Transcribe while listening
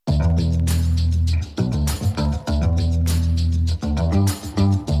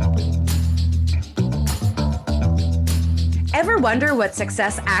wonder what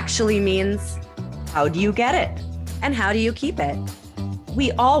success actually means? How do you get it? And how do you keep it?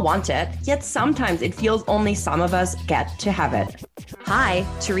 We all want it, yet sometimes it feels only some of us get to have it. Hi,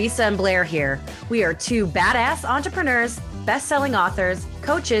 Teresa and Blair here. We are two badass entrepreneurs, best-selling authors,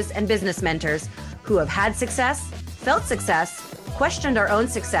 coaches, and business mentors who have had success, felt success, questioned our own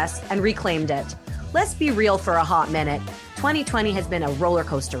success, and reclaimed it. Let's be real for a hot minute. 2020 has been a roller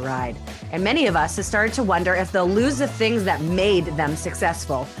coaster ride, and many of us have started to wonder if they'll lose the things that made them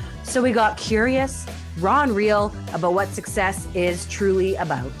successful. So we got curious, raw and real about what success is truly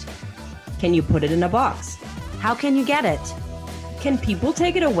about. Can you put it in a box? How can you get it? Can people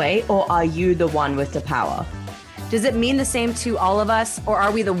take it away, or are you the one with the power? Does it mean the same to all of us, or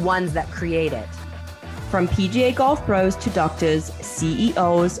are we the ones that create it? From PGA golf pros to doctors,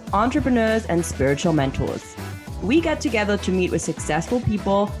 CEOs, entrepreneurs, and spiritual mentors, we get together to meet with successful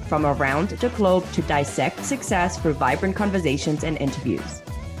people from around the globe to dissect success through vibrant conversations and interviews.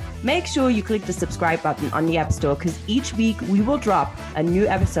 Make sure you click the subscribe button on the App Store, because each week we will drop a new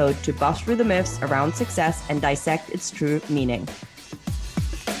episode to bust through the myths around success and dissect its true meaning.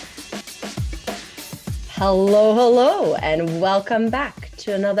 Hello, and welcome back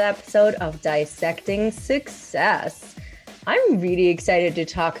to another episode of Dissecting Success. I'm really excited to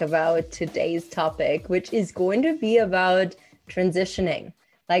talk about today's topic, which is going to be about transitioning,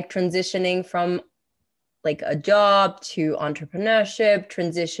 like transitioning from like a job to entrepreneurship,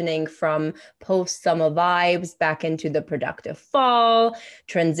 transitioning from post-summer vibes back into the productive fall,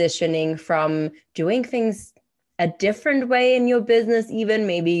 transitioning from doing things a different way in your business, even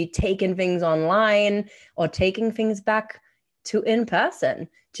maybe taking things online or taking things back to in person,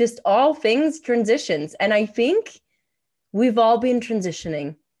 just all things transitions. And I think we've all been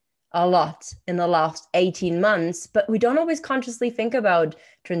transitioning a lot in the last 18 months, but we don't always consciously think about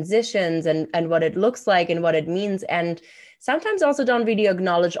transitions and what it looks like and what it means. And sometimes also don't really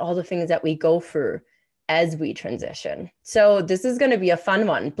acknowledge all the things that we go through as we transition. So this is going to be a fun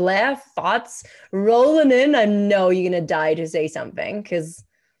one. Blair, thoughts rolling in. I know you're going to die to say something because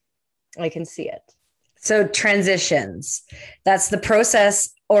I can see it. So transitions, that's the process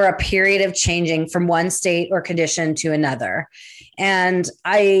or a period of changing from one state or condition to another. And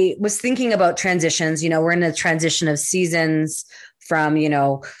I was thinking about transitions, we're in a transition of seasons from,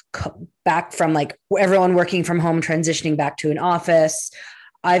 back from like everyone working from home, transitioning back to an office.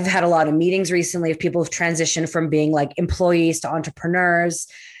 I've had a lot of meetings recently of people who've transitioned from being like employees to entrepreneurs.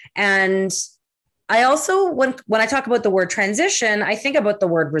 And I also, when I talk about the word transition, I think about the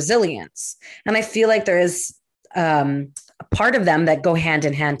word resilience. And I feel like there is a part of them that go hand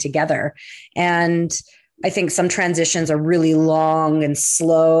in hand together. And I think some transitions are really long and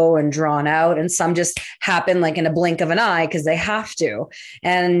slow and drawn out, and some just happen like in a blink of an eye because they have to.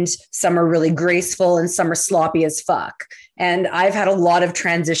 And some are really graceful and some are sloppy as fuck. And I've had a lot of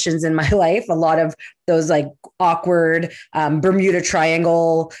transitions in my life, a lot of those like awkward Bermuda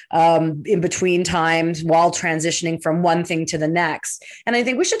Triangle in between times while transitioning from one thing to the next. And I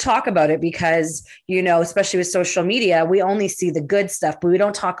think we should talk about it because, especially with social media, we only see the good stuff, but we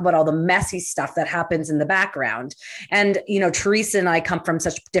don't talk about all the messy stuff that happens in the background. And, Teresa and I come from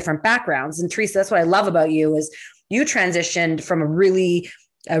such different backgrounds. And Teresa, that's what I love about you is you transitioned from a really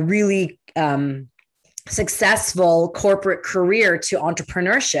successful corporate career to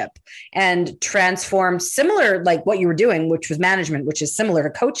entrepreneurship and transformed similar, like what you were doing, which was management, which is similar to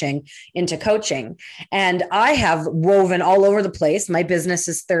coaching, into coaching. And I have woven all over the place. My business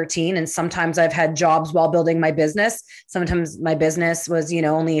is 13. And sometimes I've had jobs while building my business. Sometimes my business was,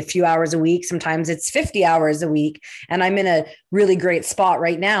 only a few hours a week. Sometimes it's 50 hours a week. And I'm in a really great spot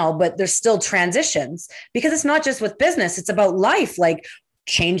right now, but there's still transitions because it's not just with business. It's about life. Like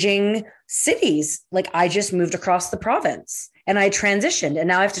changing cities. Like I just moved across the province and I transitioned, and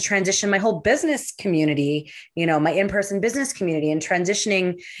now I have to transition my whole business community, my in-person business community, and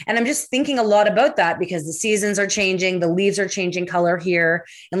transitioning. And I'm just thinking a lot about that because the seasons are changing. The leaves are changing color here,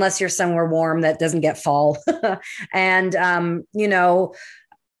 unless you're somewhere warm that doesn't get fall. And,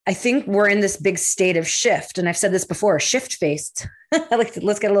 I think we're in this big state of shift. And I've said this before, shift-faced.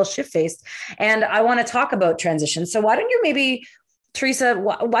 Let's get a little shift-faced. And I want to talk about transition. So why don't you maybe, Teresa,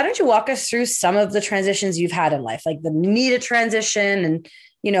 why don't you walk us through some of the transitions you've had in life, like the needed transition and,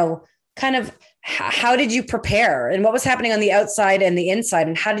 kind of how did you prepare and what was happening on the outside and the inside?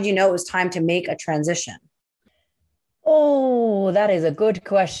 And how did you know it was time to make a transition? Oh, that is a good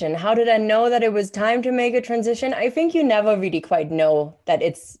question. How did I know that it was time to make a transition? I think you never really quite know that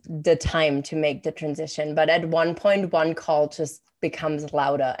it's the time to make the transition. But at one point, one call just becomes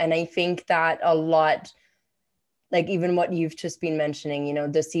louder. And I think that a lot like even what you've just been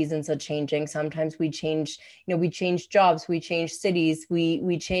mentioning, the seasons are changing. Sometimes we change, we change jobs, we change cities,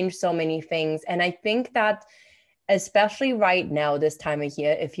 we change so many things. And I think that especially right now, this time of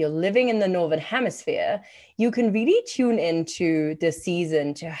year, if you're living in the Northern Hemisphere, you can really tune into the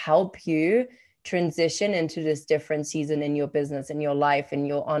season to help you transition into this different season in your business, in your life, in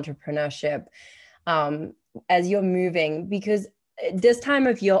your entrepreneurship, as you're moving, because this time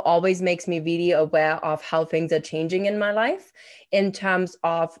of year always makes me really aware of how things are changing in my life in terms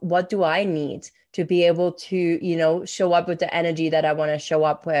of what do I need to be able to, show up with the energy that I want to show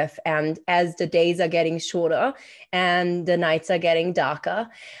up with. And as the days are getting shorter and the nights are getting darker,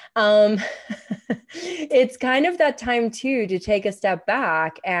 it's kind of that time too, to take a step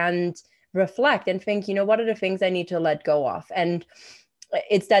back and reflect and think, what are the things I need to let go of? And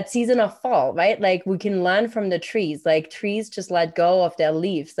it's that season of fall, right? Like we can learn from the trees, like trees just let go of their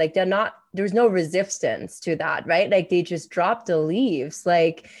leaves. Like there's no resistance to that, right? Like they just drop the leaves,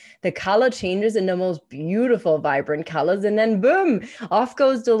 like the color changes in the most beautiful, vibrant colors. And then boom, off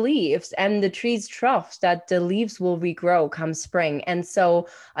goes the leaves, and the trees trust that the leaves will regrow come spring. And so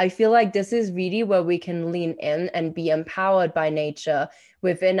I feel like this is really where we can lean in and be empowered by nature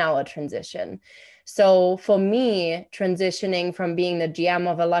within our transition. So for me, transitioning from being the GM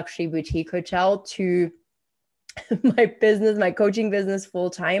of a luxury boutique hotel to my business, my coaching business full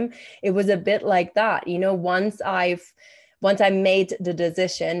time, it was a bit like that. Once I made the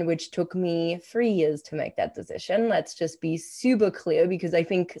decision, which took me 3 years to make that decision, let's just be super clear, because I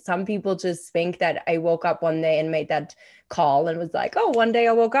think some people just think that I woke up one day and made that call and was like, oh, one day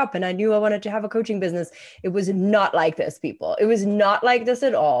I woke up and I knew I wanted to have a coaching business. It was not like this, people. It was not like this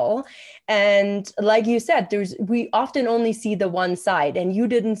at all. And like you said, we often only see the one side, and you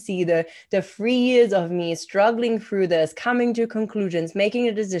didn't see the 3 years of me struggling through this, coming to conclusions, making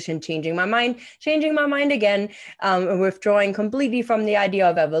a decision, changing my mind again, withdrawing completely from the idea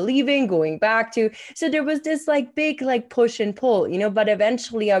of ever leaving, going back to. So there was this big push and pull, but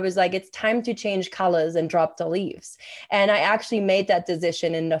eventually I was like, it's time to change colors and drop the leaves. And I actually made that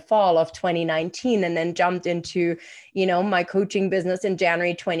decision in the fall of 2019, and then jumped into, my coaching business in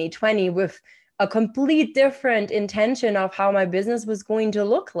January 2020 with a complete different intention of how my business was going to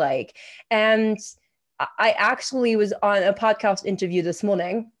look like. And I actually was on a podcast interview this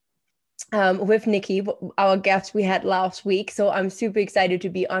morning with Nikki, our guest we had last week. So I'm super excited to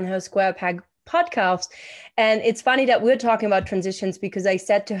be on her Square Peg podcast. And it's funny that we're talking about transitions, because I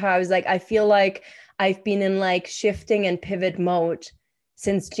said to her, I was like, I feel like I've been in shifting and pivot mode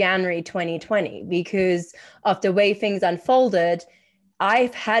since January 2020 because of the way things unfolded.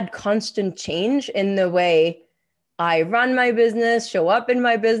 I've had constant change in the way I run my business, show up in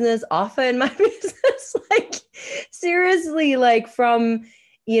my business, offer in my business. Seriously, from,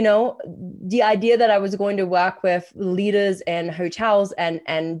 the idea that I was going to work with leaders and hotels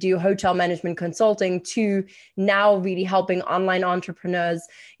and do hotel management consulting, to now really helping online entrepreneurs,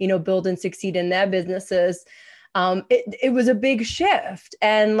 build and succeed in their businesses. It was a big shift.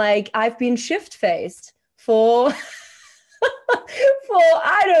 And I've been shift faced for,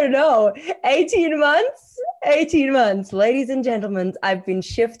 I don't know, 18 months, ladies and gentlemen, I've been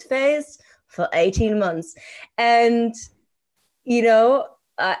shift faced for 18 months. And,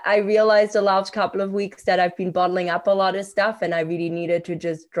 I realized the last couple of weeks that I've been bottling up a lot of stuff, and I really needed to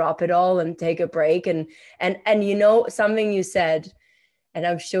just drop it all and take a break. And something you said, and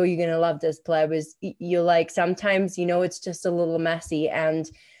I'm sure you're going to love this, Blair, was you're sometimes, it's just a little messy. And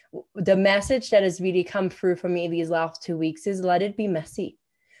the message that has really come through for me these last 2 weeks is let it be messy.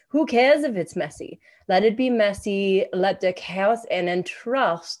 Who cares if it's messy? Let it be messy. Let the chaos in, and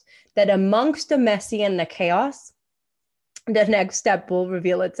trust that amongst the messy and the chaos, the next step will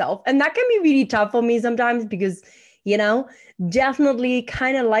reveal itself. And that can be really tough for me sometimes because, definitely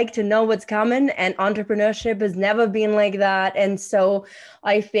kind of like to know what's coming, and entrepreneurship has never been like that. And so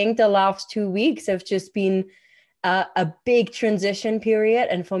I think the last 2 weeks have just been a big transition period.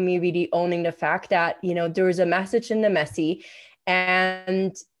 And for me, really owning the fact that, there is a message in the messy,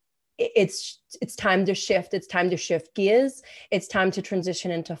 and it's time to shift. It's time to shift gears. It's time to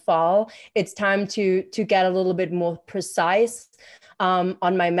transition into fall. It's time to get a little bit more precise on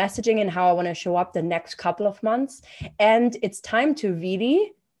my messaging and how I want to show up the next couple of months. And it's time to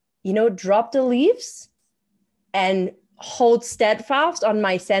really, drop the leaves and hold steadfast on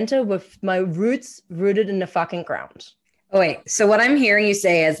my center with my roots rooted in the fucking ground. Oh, wait. So what I'm hearing you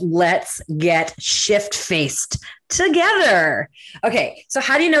say is let's get shift faced together. Okay. So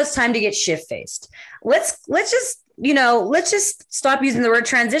how do you know it's time to get shift faced? Let's just stop using the word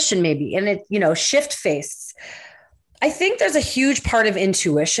transition maybe. And shift faced. I think there's a huge part of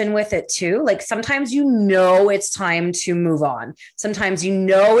intuition with it too. Like sometimes you know it's time to move on. Sometimes you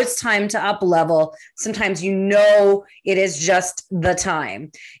know it's time to up level. Sometimes you know it is just the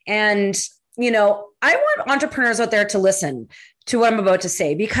time. And, you know, I want entrepreneurs out there to listen to what I'm about to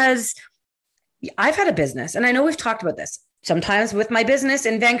say, because I've had a business, and I know we've talked about this. Sometimes with my business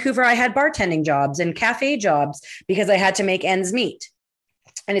in Vancouver, I had bartending jobs and cafe jobs because I had to make ends meet.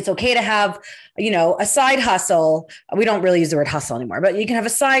 And it's okay to have, you know, a side hustle. We don't really use the word hustle anymore, but you can have a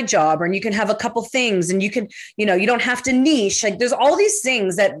side job, and you can have a couple things, and you can, you know, you don't have to niche. Like there's all these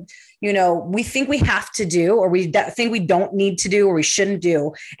things that, you know, we think we have to do, or we think we don't need to do, or we shouldn't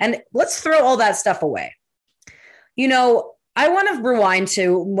do. And let's throw all that stuff away. You know, I want to rewind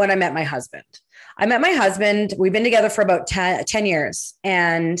to when I met my husband. I met my husband. We've been together for about 10 years,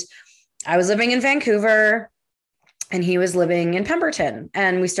 and I was living in Vancouver and he was living in Pemberton,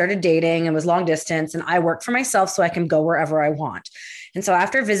 and we started dating and was long distance, and I work for myself so I can go wherever I want. And so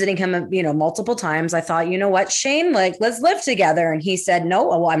after visiting him, you know, multiple times, I thought, you know what, Shane, like, let's live together. And he said, no,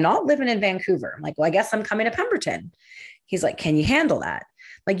 well, I'm not living in Vancouver. I'm like, well, I guess I'm coming to Pemberton. He's like, can you handle that?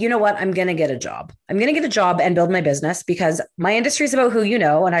 Like, you know what? I'm going to get a job. I'm going to get a job and build my business, because my industry is about who you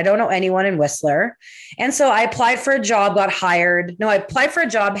know, and I don't know anyone in Whistler. And so I applied for a job, got hired. No, I applied for a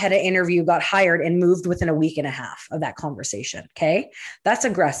job, had an interview, got hired, and moved within a week and a half of that conversation. Okay. That's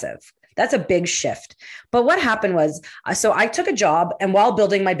aggressive. That's a big shift. But what happened was, so I took a job, and while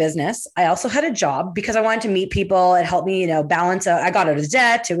building my business, I also had a job because I wanted to meet people and help me, you know, balance out. I got out of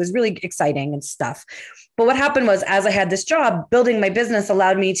debt. It was really exciting and stuff. But what happened was, as I had this job, building my business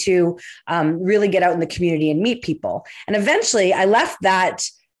allowed me to really get out in the community and meet people. And eventually I left that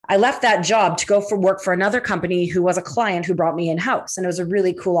job to go for work for another company who was a client who brought me in-house. And it was a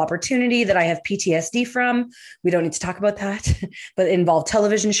really cool opportunity that I have PTSD from. We don't need to talk about that, but it involved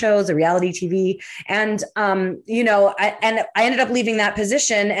television shows, a reality TV. And, you know, I ended up leaving that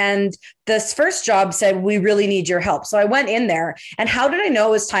position, and this first job said, we really need your help. So I went in there, and how did I know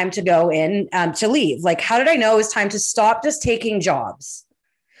it was time to go in, to leave? Like, how did I know it was time to stop just taking jobs?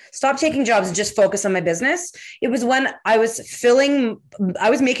 Stop taking jobs and just focus on my business. It was when I was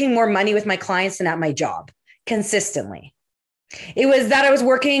making more money with my clients than at my job consistently. It was that I was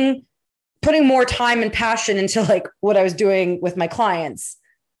working, putting more time and passion into like what I was doing with my clients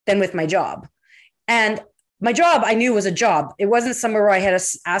than with my job. And my job, I knew, was a job. It wasn't somewhere where I had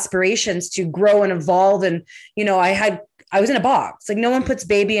aspirations to grow and evolve. And, you know, I was in a box. Like, no one puts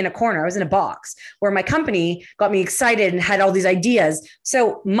baby in a corner. I was in a box, where my company got me excited and had all these ideas.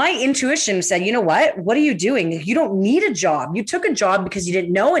 So my intuition said, you know what are you doing? You don't need a job. You took a job because you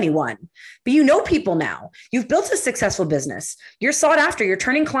didn't know anyone, but you know people now. You've built a successful business. You're sought after. You're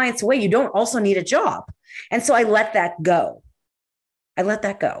turning clients away. You don't also need a job. And so I let that go.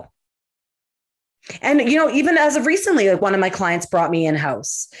 And, you know, even as of recently, like, one of my clients brought me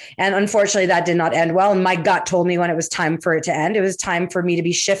in-house, and unfortunately that did not end well. And my gut told me when it was time for it to end, it was time for me to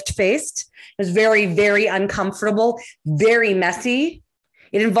be shift-faced. It was very, very uncomfortable, very messy.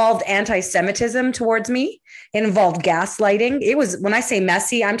 It involved anti-Semitism towards me. It involved gaslighting. It was, when I say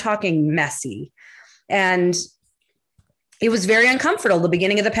messy, I'm talking messy. And it was very uncomfortable. The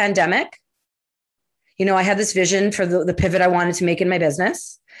beginning of the pandemic, you know, I had this vision for the pivot I wanted to make in my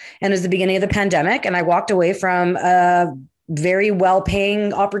business. And it was the beginning of the pandemic, and I walked away from a very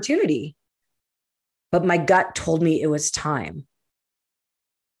well-paying opportunity. But my gut told me it was time,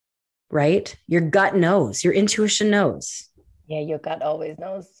 right? Your gut knows, your intuition knows. Yeah, your gut always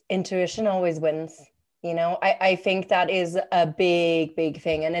knows. Intuition always wins. You know, I think that is a big, big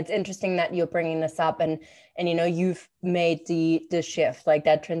thing. And it's interesting that you're bringing this up, and you know, you've made the shift, like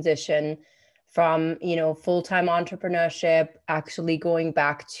that transition from, you know, full-time entrepreneurship, actually going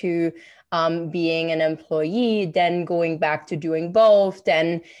back to being an employee, then going back to doing both,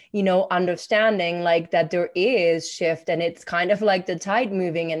 then, you know, understanding like that there is shift, and it's kind of like the tide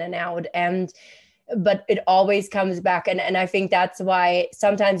moving in and out. But it always comes back. And I think that's why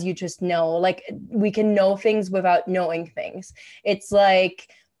sometimes you just know, like, we can know things without knowing things. It's like,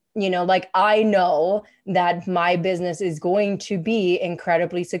 you know, like, I know that my business is going to be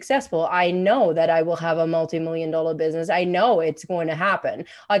incredibly successful. I know that I will have a multi-million-dollar business. I know it's going to happen.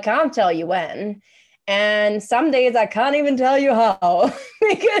 I can't tell you when. And some days I can't even tell you how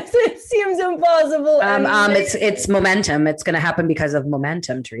because it seems impossible. It's momentum. It's going to happen because of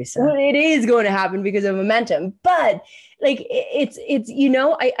momentum, Teresa. Well, it is going to happen because of momentum. But like, it's you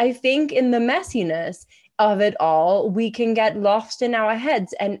know, I think in the messiness of it all, we can get lost in our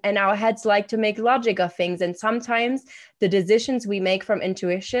heads, and our heads like to make logic of things. And sometimes the decisions we make from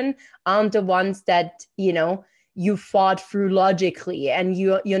intuition aren't the ones that, you know, you thought through logically, and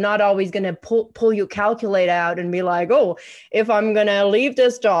you're not always going to pull your calculator out and be like, oh, if I'm going to leave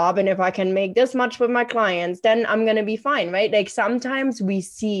this job and if I can make this much with my clients, then I'm going to be fine, right? Like sometimes we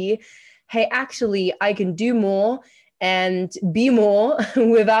see, hey, actually I can do more and be more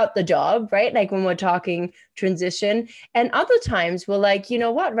without the job, right? Like when we're talking transition. And other times we're like, you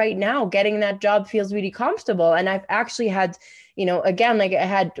know what, right now getting that job feels really comfortable. And I've actually had, again, like I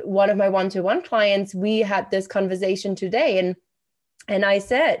had one of my one-to-one clients, we had this conversation today, and I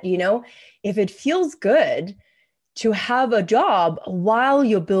said, if it feels good to have a job while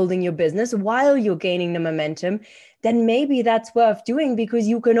you're building your business, while you're gaining the momentum, then maybe that's worth doing, because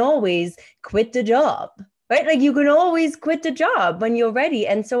you can always quit the job. Right? Like you can always quit the job when you're ready.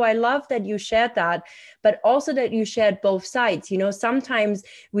 And so I love that you shared that, but also that you shared both sides. Sometimes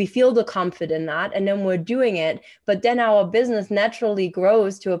we feel the comfort in that and then we're doing it, but then our business naturally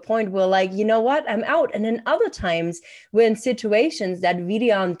grows to a point where like, you know what, I'm out. And then other times we're in situations that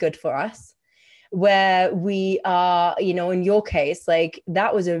really aren't good for us, where we are, in your case, like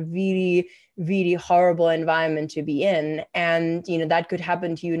that was a really, really horrible environment to be in. And, that could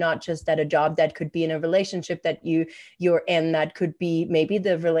happen to you, not just at a job, that could be in a relationship that you're in, that could be maybe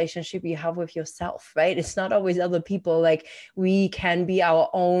the relationship you have with yourself, right? It's not always other people. Like we can be our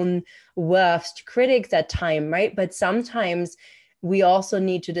own worst critics at time, right? But sometimes we also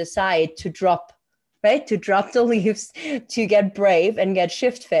need to decide to drop the leaves, to get brave and get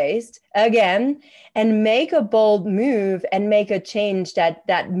shift-faced again and make a bold move and make a change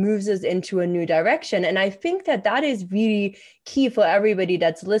that moves us into a new direction. And I think that is really key for everybody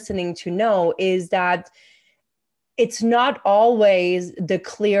that's listening to know, is that it's not always the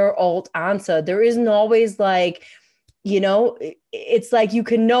clear old answer. There isn't always like, it's like you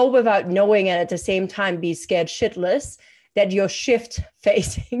can know without knowing, and at the same time be scared shitless that your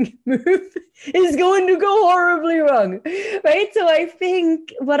shift-facing move is going to go horribly wrong, right? So I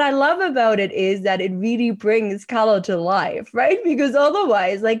think what I love about it is that it really brings color to life, right? Because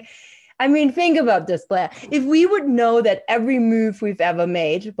otherwise, think about this, Blair. If we would know that every move we've ever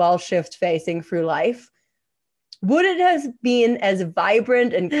made while shift-facing through life, would it have been as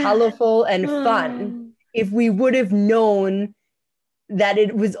vibrant and colorful and fun if we would have known that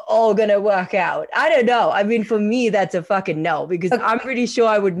it was all going to work out? I don't know. For me, that's a fucking no, because I'm pretty sure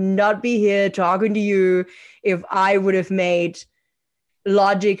I would not be here talking to you if I would have made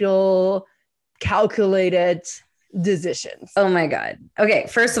logical, calculated decisions. Oh my God. Okay.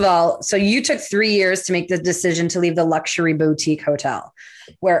 First of all, so you took 3 years to make the decision to leave the luxury boutique hotel,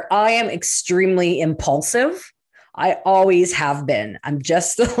 where I am extremely impulsive. I always have been. I'm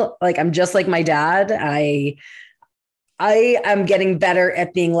just like my dad. I am getting better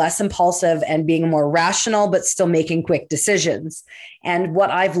at being less impulsive and being more rational, but still making quick decisions. And what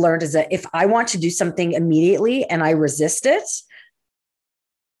I've learned is that if I want to do something immediately and I resist it,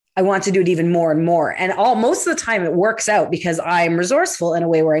 I want to do it even more and more. And most of the time it works out because I'm resourceful in a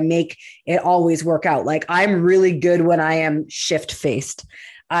way where I make it always work out. Like I'm really good when I am shift-faced.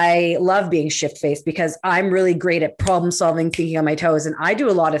 I love being shift-faced because I'm really great at problem solving, thinking on my toes. And I do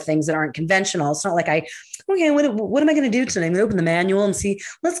a lot of things that aren't conventional. It's not like what am I going to do today? I'm going to open the manual and see,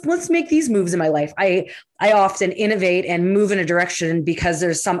 let's make these moves in my life. I often innovate and move in a direction because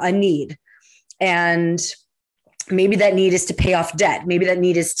there's a need. And maybe that need is to pay off debt. Maybe that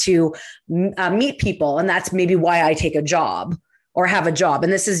need is to meet people. And that's maybe why I take a job or have a job.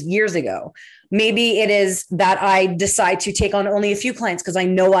 And this is years ago. Maybe it is that I decide to take on only a few clients because I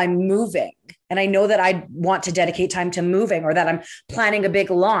know I'm moving and I know that I want to dedicate time to moving, or that I'm planning a big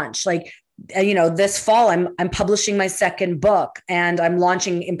launch. Like, this fall, I'm publishing my second book and I'm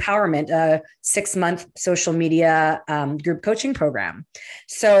launching Empowerment, a 6-month social media group coaching program.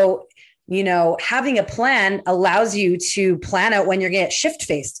 So, having a plan allows you to plan out when you're going to get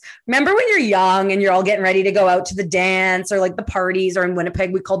shift-faced. Remember when you're young and you're all getting ready to go out to the dance or like the parties, or in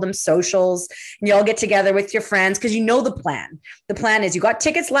Winnipeg, we called them socials, and you all get together with your friends because the plan. The plan is you got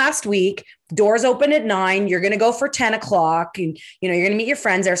tickets last week, doors open at 9, you're going to go for 10 o'clock and, you're going to meet your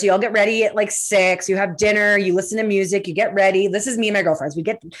friends there. So you all get ready at like 6, you have dinner, you listen to music, you get ready. This is me and my girlfriends. We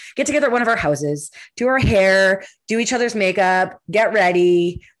get together at one of our houses, do our hair, do each other's makeup, get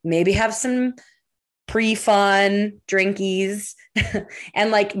ready, maybe have some pre-fun drinkies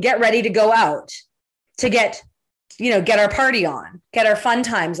and get ready to go out to get our party on, get our fun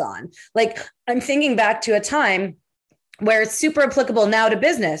times on. Like I'm thinking back to a time where it's super applicable now to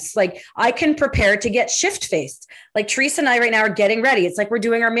business. Like I can prepare to get shift faced. Like Teresa and I right now are getting ready. It's like we're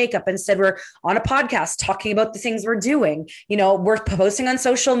doing our makeup. Instead, we're on a podcast talking about the things we're doing. You know, we're posting on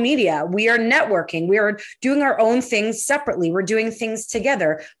social media. We are networking. We are doing our own things separately. We're doing things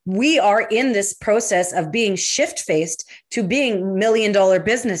together. We are in this process of being shift faced to being $1 million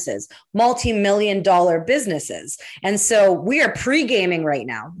businesses, multi-million-dollar businesses. And so we are pre-gaming right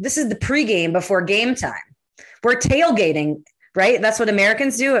now. This is the pre-game before game time. We're tailgating, right? That's what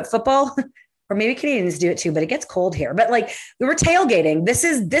Americans do at football, or maybe Canadians do it too, but it gets cold here. But like we were tailgating. This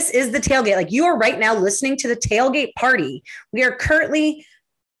is the tailgate. Like you are right now listening to the tailgate party. We are currently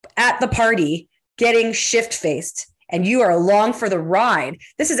at the party getting shift faced, and you are along for the ride.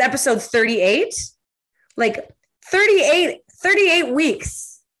 This is episode 38. Like 38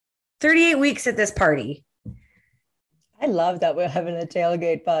 weeks. 38 weeks at this party. I love that we're having a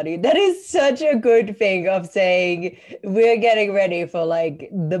tailgate party. That is such a good thing of saying we're getting ready for like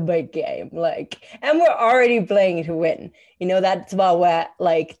the big game. Like, and we're already playing to win. You know, that's why we're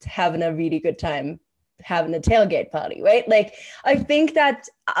like having a really good time having a tailgate party, right? Like, I think that,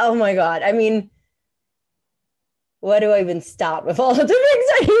 oh my God, I mean, where do I even start with all of the things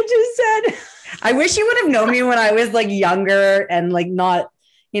that you just said? I wish you would have known me when I was like younger and like not,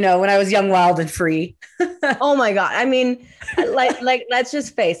 you know, when I was young, wild and free. Oh my God. I mean, like, let's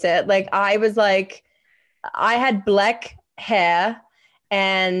just face it. Like I had black hair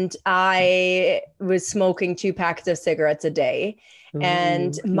and I was smoking 2 packs of cigarettes a day.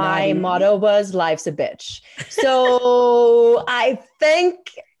 And my motto was life's a bitch. So I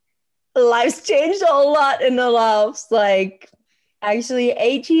think life's changed a lot in the last, like actually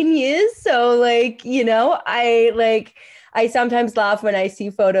 18 years. So like, you know, I sometimes laugh when I see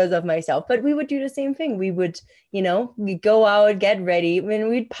photos of myself, but we would do the same thing. We would, you know, we'd go out, get ready. I mean,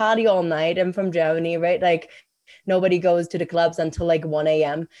 we'd party all night. I'm from Germany, right? Like nobody goes to the clubs until like 1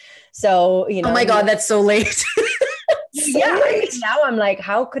 a.m. So, you know. Oh my God, that's so late. Now I'm like,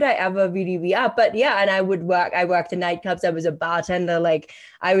 how could I ever really be up? But yeah, and I worked in nightclubs. I was a bartender. Like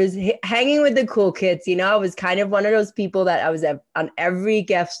I was hanging with the cool kids, you know. I was kind of one of those people that I was on every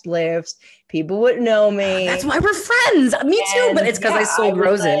guest list. People would know me. That's why we're friends. Me too, but it's because I sold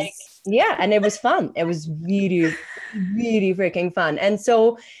roses. Like, yeah, and it was fun. It was really, really freaking fun. And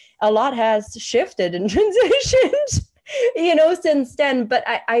so a lot has shifted and transitioned, you know, since then. But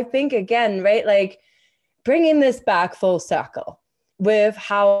I think again, right, like bringing this back full circle with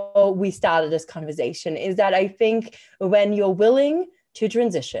how we started this conversation is that I think when you're willing to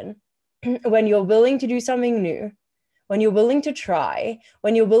transition, when you're willing to do something new, when you're willing to try,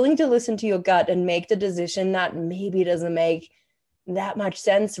 when you're willing to listen to your gut and make the decision that maybe doesn't make that much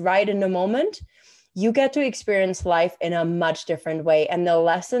sense right in the moment, you get to experience life in a much different way. And the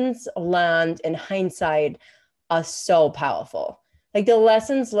lessons learned in hindsight are so powerful. Like the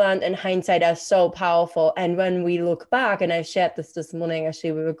lessons learned in hindsight are so powerful. And when we look back, and I shared this morning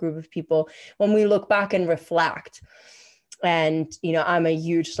actually with a group of people, when we look back and reflect, and, you know, I'm a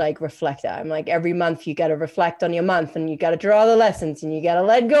huge like reflector. I'm like, every month you got to reflect on your month and you got to draw the lessons and you got to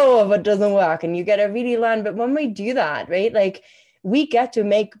let go of what doesn't work and you got to really learn. But when we do that, right, like we get to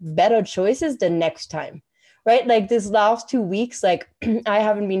make better choices the next time, right? Like this last 2 weeks, like I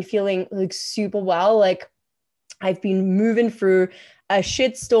haven't been feeling like super well. Like I've been moving through a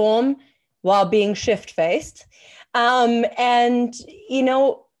shit storm while being shift faced. And, you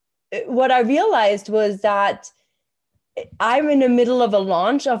know, what I realized was that I'm in the middle of a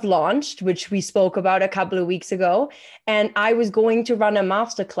launch of Launched, which we spoke about a couple of weeks ago. And I was going to run a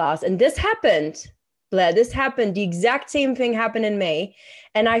masterclass. And this happened, Blair. This happened. The exact same thing happened in May.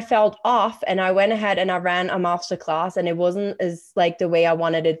 And I felt off and I went ahead and I ran a masterclass and it wasn't as like the way I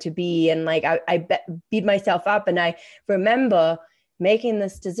wanted it to be. And like I beat myself up. And I remember making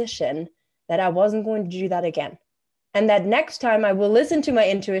this decision that I wasn't going to do that again. And that next time I will listen to my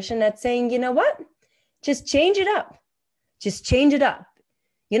intuition that's saying, you know what? Just change it up. Just change it up.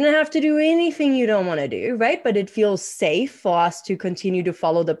 You don't have to do anything you don't want to do, right? But it feels safe for us to continue to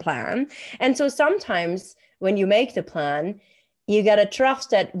follow the plan. And so sometimes when you make the plan, you got to trust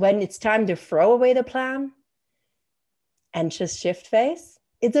that when it's time to throw away the plan and just shift face,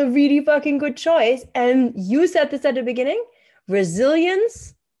 it's a really fucking good choice. And you said this at the beginning,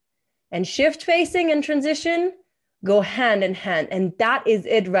 resilience and shift facing and transition go hand in hand. And that is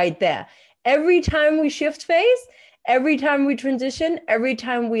it right there. Every time we shift face, every time we transition, every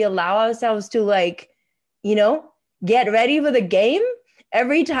time we allow ourselves to like, you know, get ready for the game,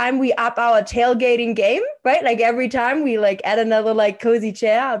 every time we up our tailgating game, right? Like every time we like add another like cozy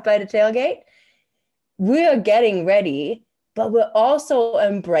chair out by the tailgate, we're getting ready, but we're also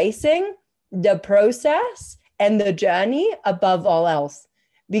embracing the process and the journey above all else,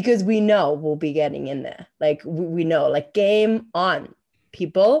 because we know we'll be getting in there. Like we know, like game on,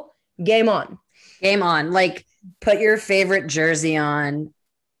 people, game on. Game on. Like put your favorite jersey on,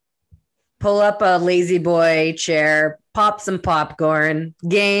 pull up a lazy boy chair, pop some popcorn,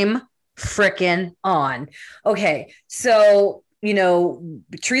 game frickin' on. Okay. So,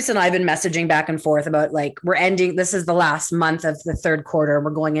 Teresa and I have been messaging back and forth about like, this is the last month of the third quarter.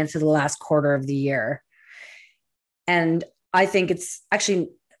 We're going into the last quarter of the year. And I think it's actually,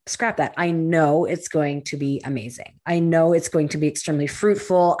 scrap that. I know it's going to be amazing. I know it's going to be extremely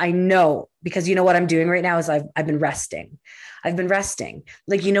fruitful. I know, because you know what I'm doing right now is I've been resting. I've been resting.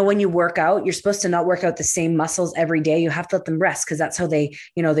 Like, when you work out, you're supposed to not work out the same muscles every day. You have to let them rest because that's how they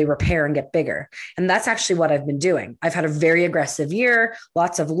repair and get bigger. And that's actually what I've been doing. I've had a very aggressive year,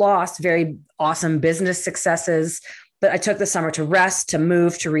 lots of loss, very awesome business successes. But I took the summer to rest, to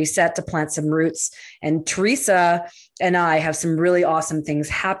move, to reset, to plant some roots. And Teresa and I have some really awesome things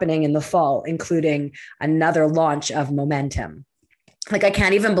happening in the fall, including another launch of Momentum. Like, I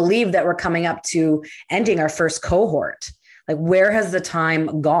can't even believe that we're coming up to ending our first cohort. Like, where has the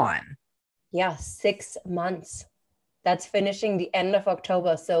time gone? Yeah, 6 months. That's finishing the end of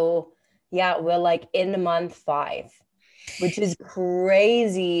October. So yeah, we're like in month 5, which is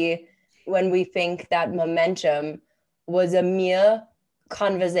crazy when we think that Momentum was a mere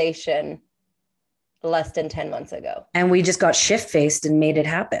conversation less than 10 months ago. And we just got shift-faced and made it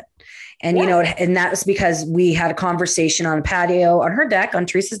happen. And, and that was because we had a conversation on a patio on her deck, on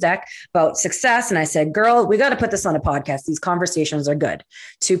Teresa's deck, about success. And I said, girl, we got to put this on a podcast. These conversations are good.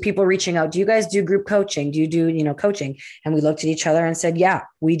 To people reaching out, do you guys do group coaching? Do you do, coaching? And we looked at each other and said, yeah,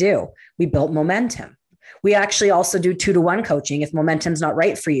 we do. We built Momentum. We actually also do 2-to-1 coaching if Momentum's not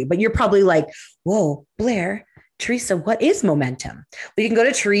right for you. But you're probably like, whoa, Blair, Teresa, what is Momentum? Well, you can go to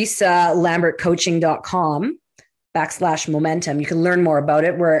teresalambertcoaching.com/momentum. You can learn more about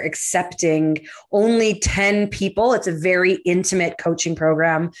it. We're accepting only 10 people. It's a very intimate coaching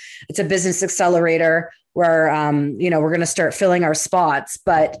program. It's a business accelerator where, we're going to start filling our spots.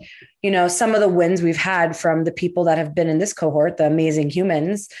 But, some of the wins we've had from the people that have been in this cohort, the amazing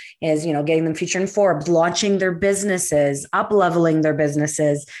humans, is, getting them featured in Forbes, launching their businesses, up-leveling their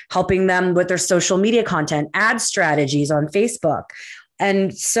businesses, helping them with their social media content, ad strategies on Facebook,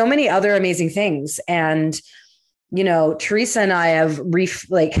 and so many other amazing things. And, Teresa and I have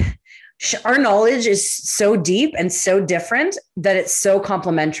our knowledge is so deep and so different that it's so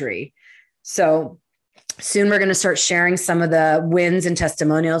complementary. So soon we're going to start sharing some of the wins and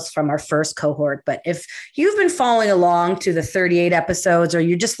testimonials from our first cohort. But if you've been following along to the 38 episodes, or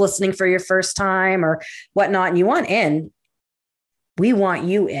you're just listening for your first time or whatnot, and you want in, we want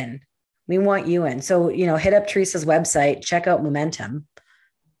you in. We want you in. So, hit up Teresa's website, check out Momentum.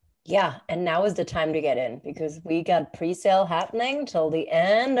 Yeah. And now is the time to get in, because we got pre-sale happening till the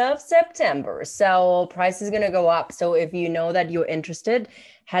end of September. So price is going to go up. So if you know that you're interested,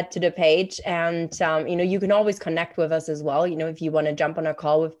 head to the page, and, you can always connect with us as well. If you want to jump on a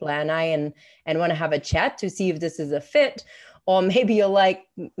call with Blair and I and want to have a chat to see if this is a fit. Or maybe you're like,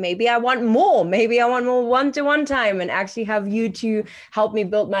 maybe I want more. Maybe I want more one-to-one time and actually have you to help me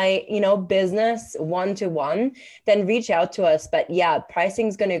build my, business one-to-one. Then reach out to us. But yeah, pricing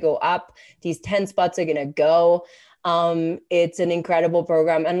is going to go up. These 10 spots are going to go. It's an incredible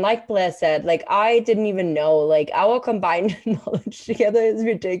program. And like Blair said, like, I didn't even know, like, our combined knowledge together is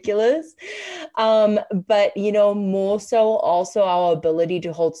ridiculous. But, more so also our ability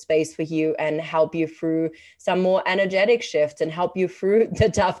to hold space for you and help you through some more energetic shifts and help you through the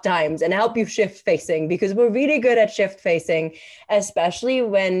tough times and help you shift facing, because we're really good at shift facing, especially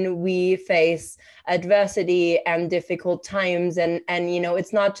when we face adversity and difficult times. And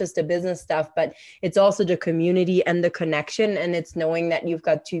it's not just the business stuff, but it's also the community and the connection. And it's knowing that you've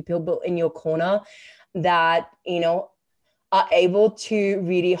got 2 people in your corner that, are able to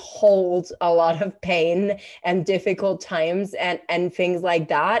really hold a lot of pain and difficult times and things like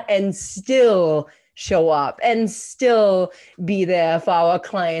that, and still show up and still be there for our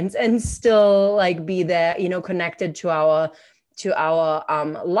clients and still be there, connected to our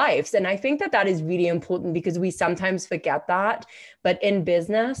lives. And I think that is really important, because we sometimes forget that. But in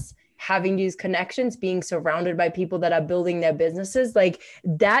business, having these connections, being surrounded by people that are building their businesses,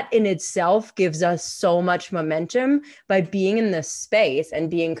 that in itself gives us so much momentum by being in this space and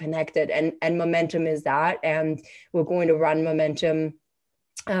being connected. And momentum is that. And we're going to run Momentum.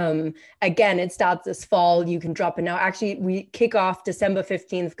 Again, it starts this fall. You can drop it now. Actually, we kick off December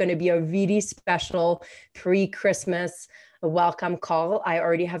 15th, going to be a really special pre-Christmas a welcome call. I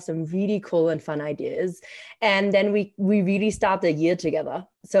already have some really cool and fun ideas. And then we really start the year together.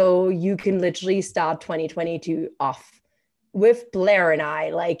 So you can literally start 2022 off with Blair and I,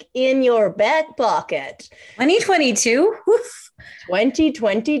 like in your back pocket. 2022?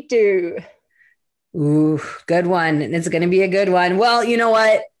 2022. Ooh, good one. It's going to be a good one. Well, you know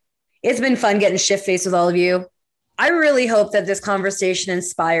what? It's been fun getting shift faced with all of you. I really hope that this conversation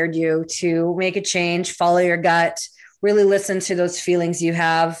inspired you to make a change, follow your gut, really listen to those feelings you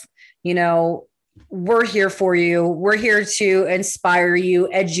have. You know, we're here for you. We're here to inspire you,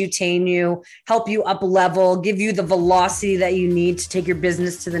 edutain you, help you up level, give you the velocity that you need to take your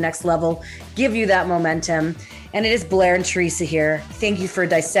business to the next level, give you that momentum. And it is Blair and Teresa here. Thank you for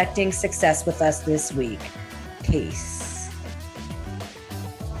dissecting success with us this week. Peace.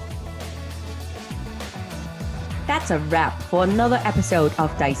 That's a wrap for another episode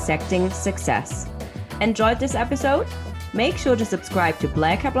of Dissecting Success. Enjoyed this episode? Make sure to subscribe to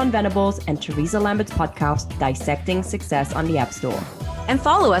Blair Kaplan-Venables and Teresa Lambert's podcast, Dissecting Success, on the App Store. And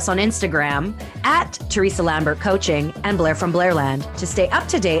follow us on Instagram at Teresa Lambert Coaching and Blair from Blairland to stay up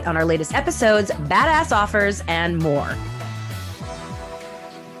to date on our latest episodes, badass offers, and more.